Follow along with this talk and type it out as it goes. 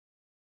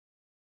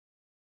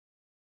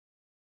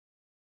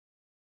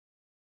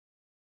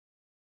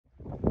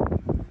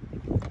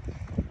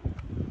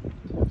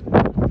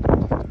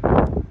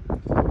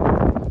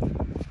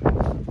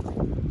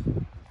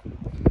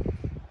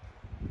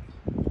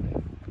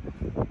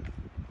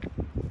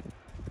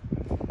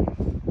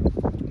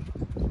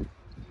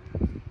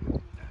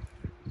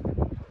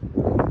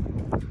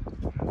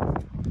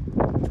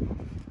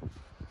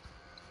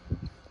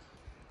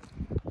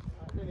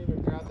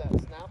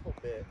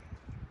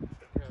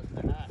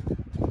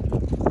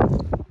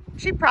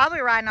She'd probably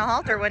ride in a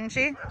halter, wouldn't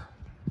she?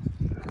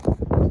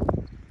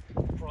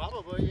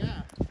 Probably,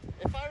 yeah.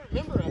 If I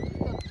remember,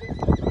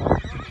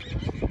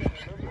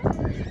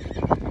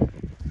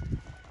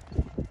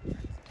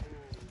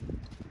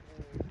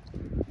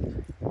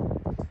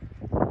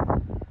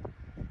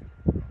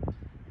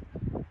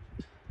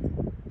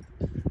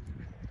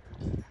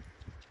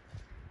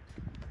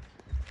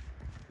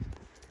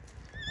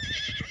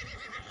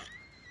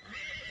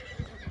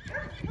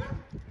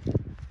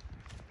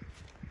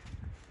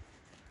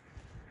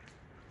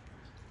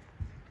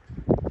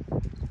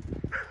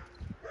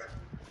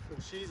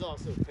 she's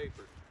also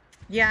papered.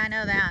 Yeah, I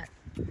know that.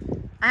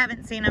 I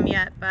haven't seen them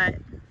yet, but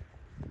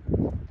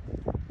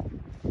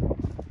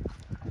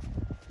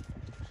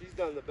She's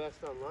done the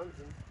best on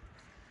London.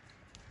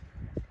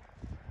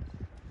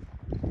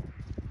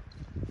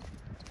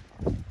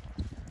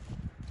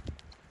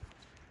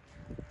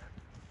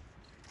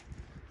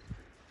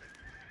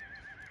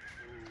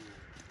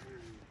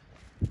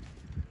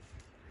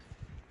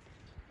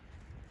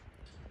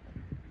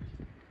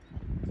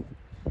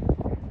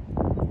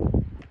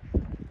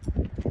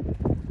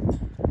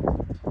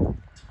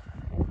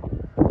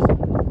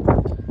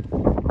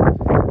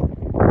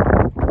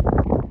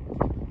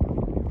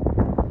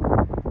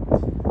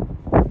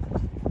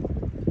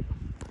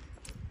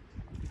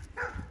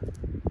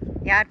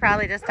 yeah, I'd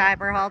probably just tie up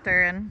her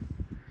halter and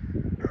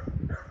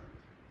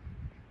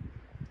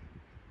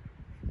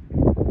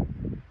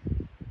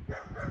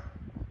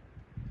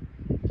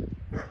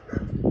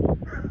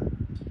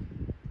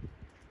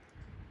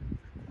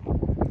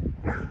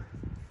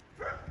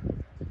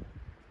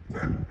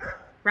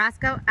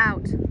Roscoe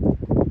out.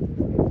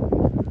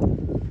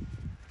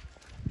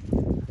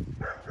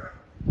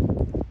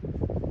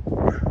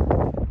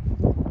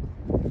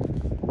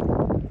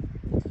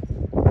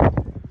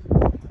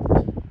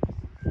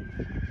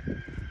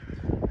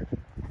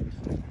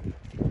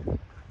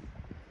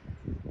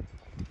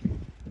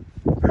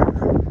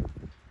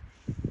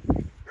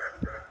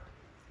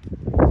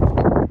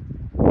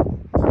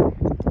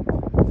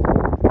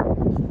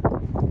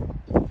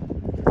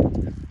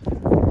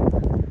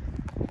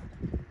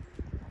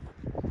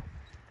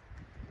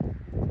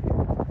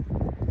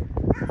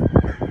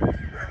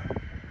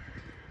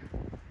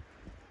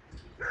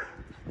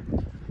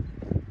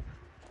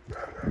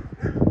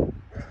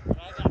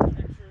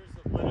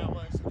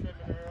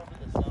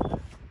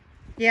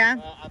 Yeah.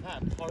 I've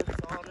had parts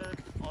on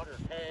her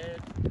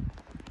head.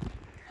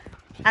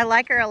 I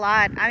like her a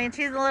lot. I mean,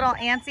 she's a little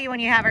antsy when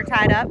you have her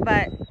tied up,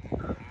 but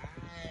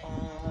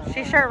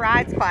she sure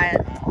rides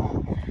quiet.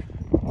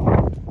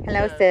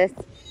 Hello, sis.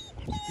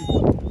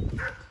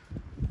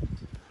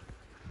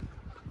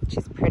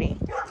 She's pretty.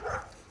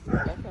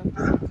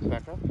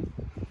 Back up.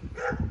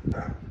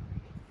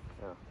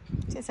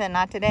 She said,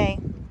 not today.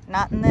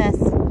 Not in this.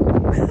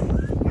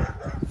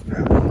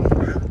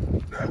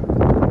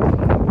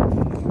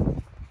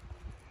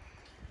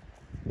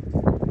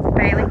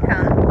 Bailey,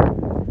 come.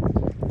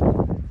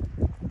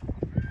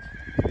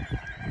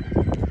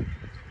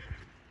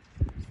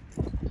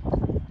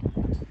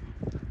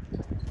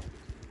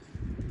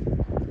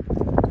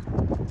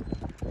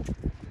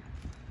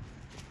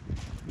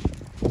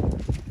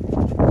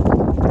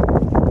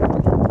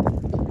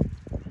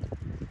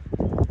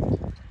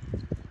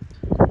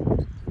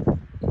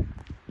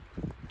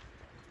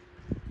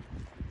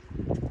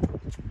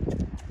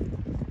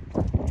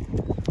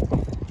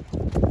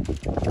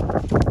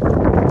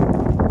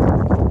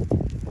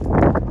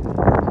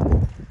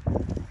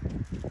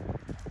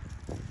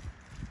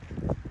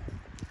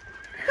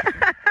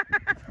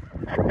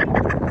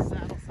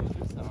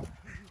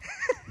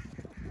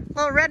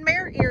 Little red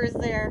mare ears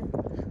there.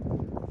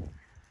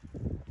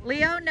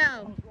 Leo,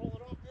 no.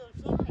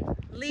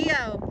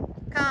 Leo,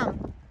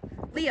 come.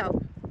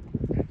 Leo.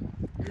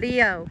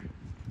 Leo.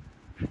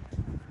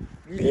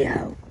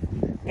 Leo.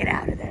 Get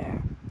out of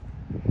there.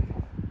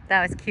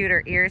 That was cute.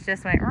 Her ears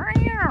just went.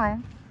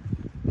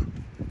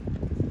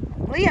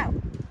 Leo.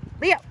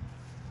 Leo.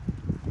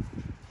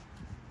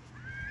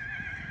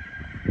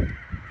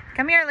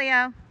 Come here,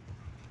 Leo.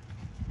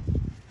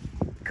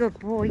 Good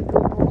boy,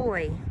 good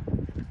boy.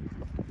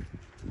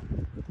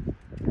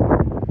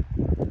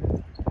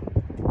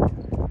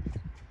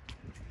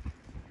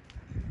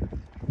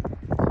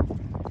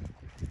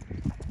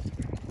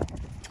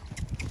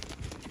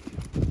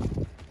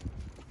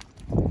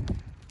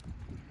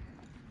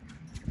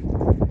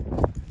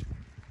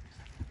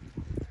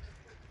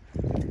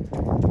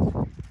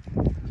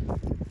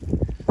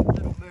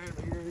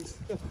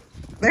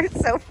 They're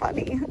so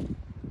funny.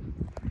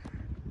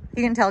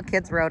 You can tell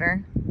kids rode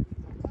her.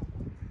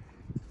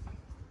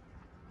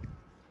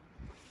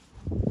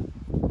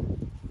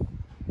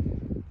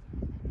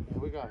 Yeah,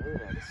 we got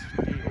her at a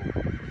steal.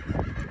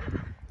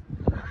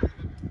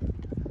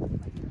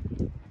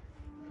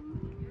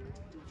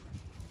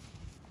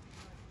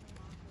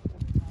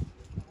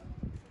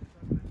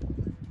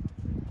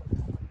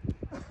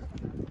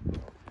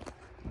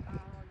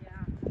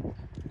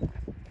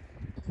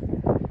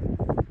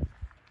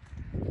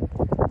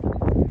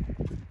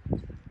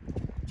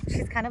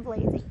 She's kind of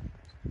lazy.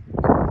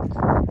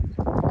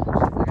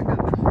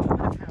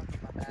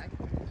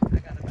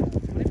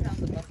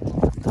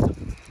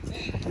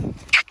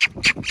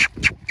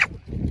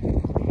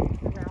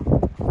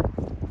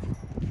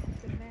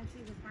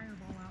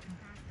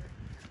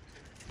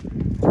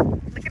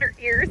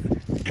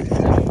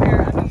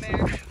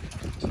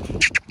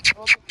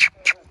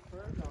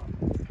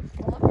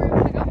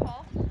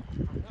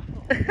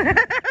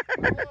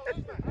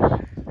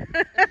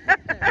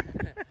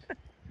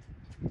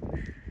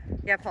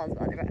 Paul's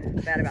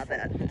bad about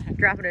that.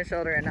 Dropping his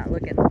shoulder and not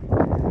looking.